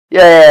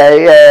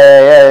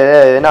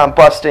Yeah, now I'm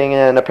busting,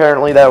 and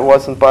apparently that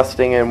wasn't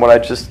busting in what I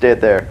just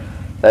did there.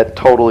 That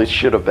totally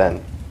should have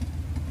been.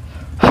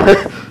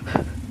 This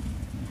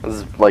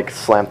is like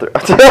slam through.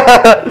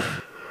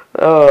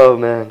 Oh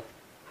man.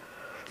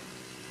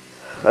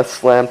 I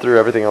slammed through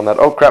everything on that.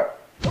 Oh crap.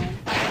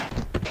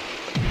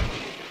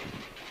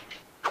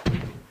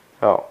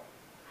 Oh.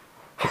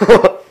 Okay,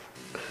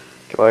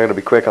 well, I gotta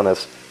be quick on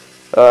this.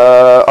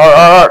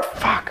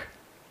 Fuck.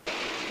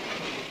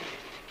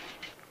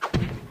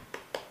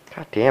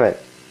 God damn it.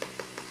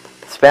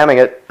 Spamming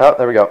it. Oh,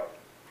 there we go.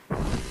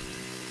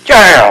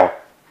 Yeah!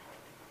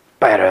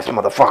 Badass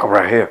motherfucker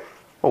right here.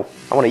 Oh,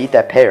 I want to eat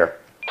that pear.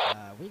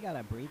 We got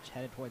a breach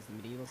headed towards the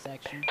medieval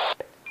section.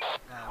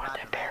 I want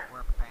that pear. I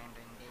want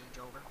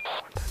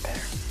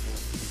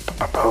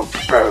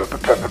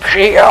that pear.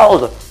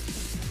 Shield!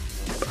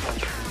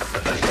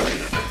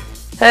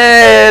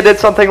 Hey, I did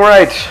something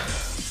right.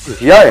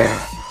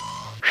 Yeah.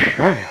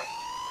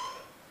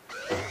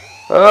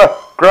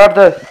 Grab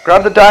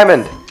the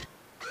diamond.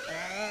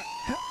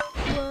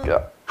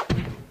 Yeah.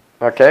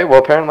 Okay, well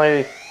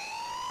apparently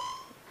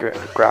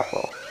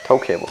grapple, tow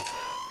cable.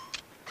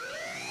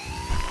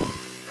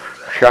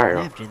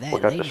 After that,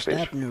 Look at they the space.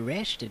 stopped and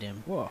arrested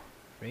him. Whoa,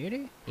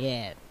 really?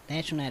 Yeah,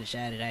 that's when I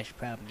decided I should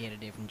probably get a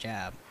different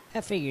job.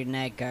 I figured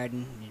night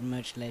guarding is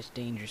much less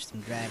dangerous than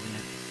driving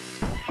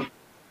a...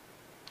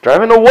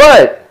 Driving a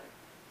what?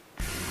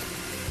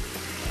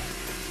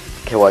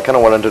 Okay, well I kind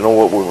of wanted to know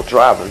what we were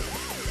driving.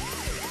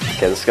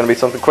 Okay, this is gonna be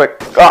something quick.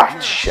 Ah,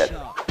 shit.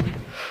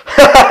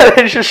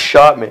 It just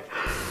shot me.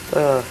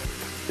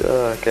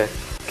 Okay.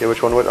 Okay,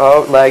 which one would...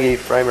 Oh, laggy,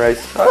 frame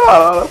race.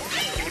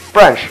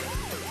 French.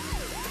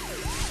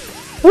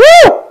 Woo!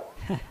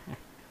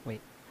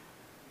 Wait.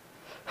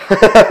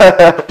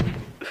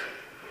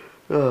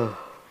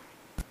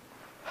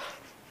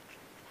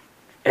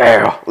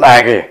 Yeah,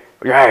 laggy.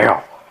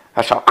 Yeah.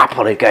 That's how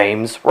Apple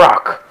games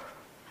rock.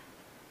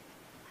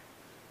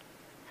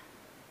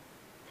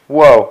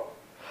 Whoa.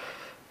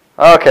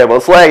 Okay, well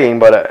it's lagging,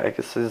 but I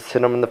guess I just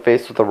hit him in the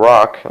face with a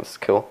rock. That's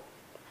cool.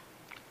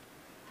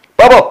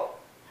 Bubble!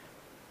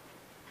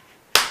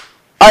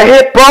 I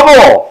hit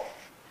Bubble!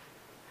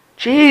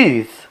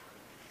 Jeez.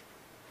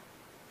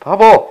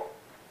 Bubble!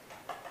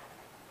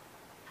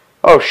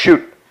 Oh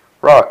shoot.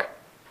 Rock.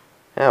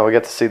 Yeah, we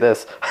get to see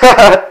this.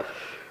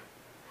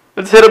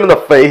 Let's hit him in the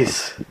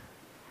face.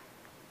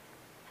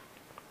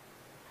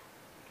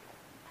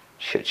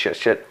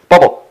 Shit.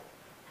 Bubble!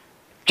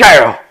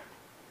 Gyro!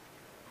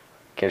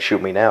 Can't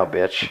shoot me now,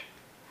 bitch.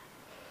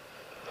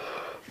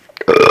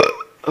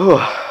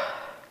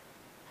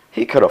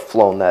 He could have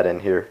flown that in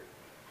here.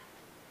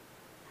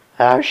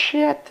 Oh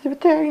shit, the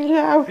thing's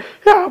out.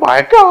 Oh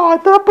my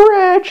god, the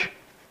bridge!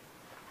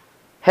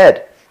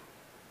 Head.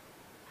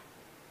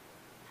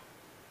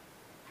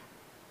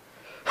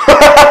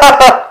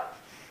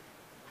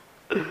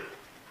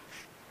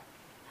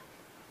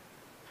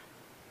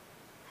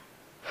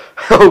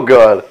 Oh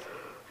god.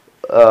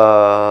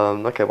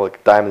 Okay, well,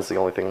 diamond's the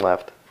only thing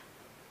left.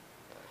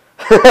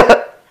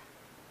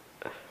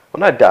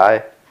 When I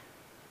die,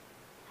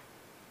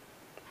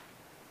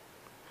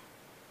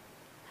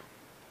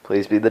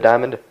 please be the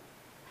diamond.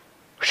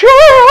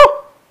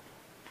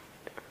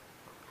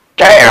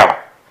 Damn!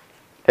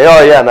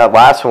 Hell yeah, and that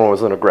last one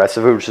wasn't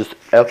aggressive, it was just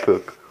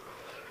epic.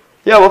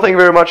 Yeah, well, thank you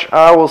very much.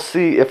 I will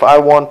see if I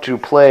want to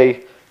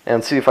play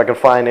and see if I can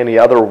find any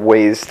other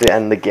ways to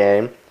end the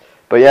game.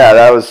 But yeah,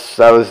 that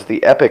was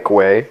the epic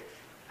way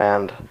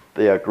and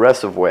the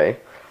aggressive way.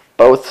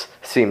 Both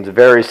seemed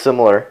very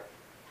similar,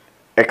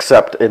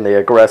 except in the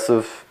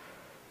aggressive,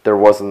 there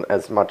wasn't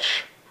as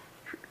much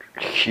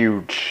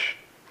huge,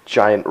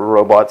 giant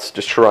robots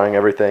destroying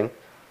everything.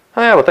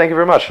 Oh yeah, well, thank you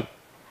very much.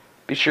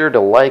 Be sure to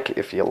like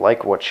if you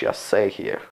like what you say here.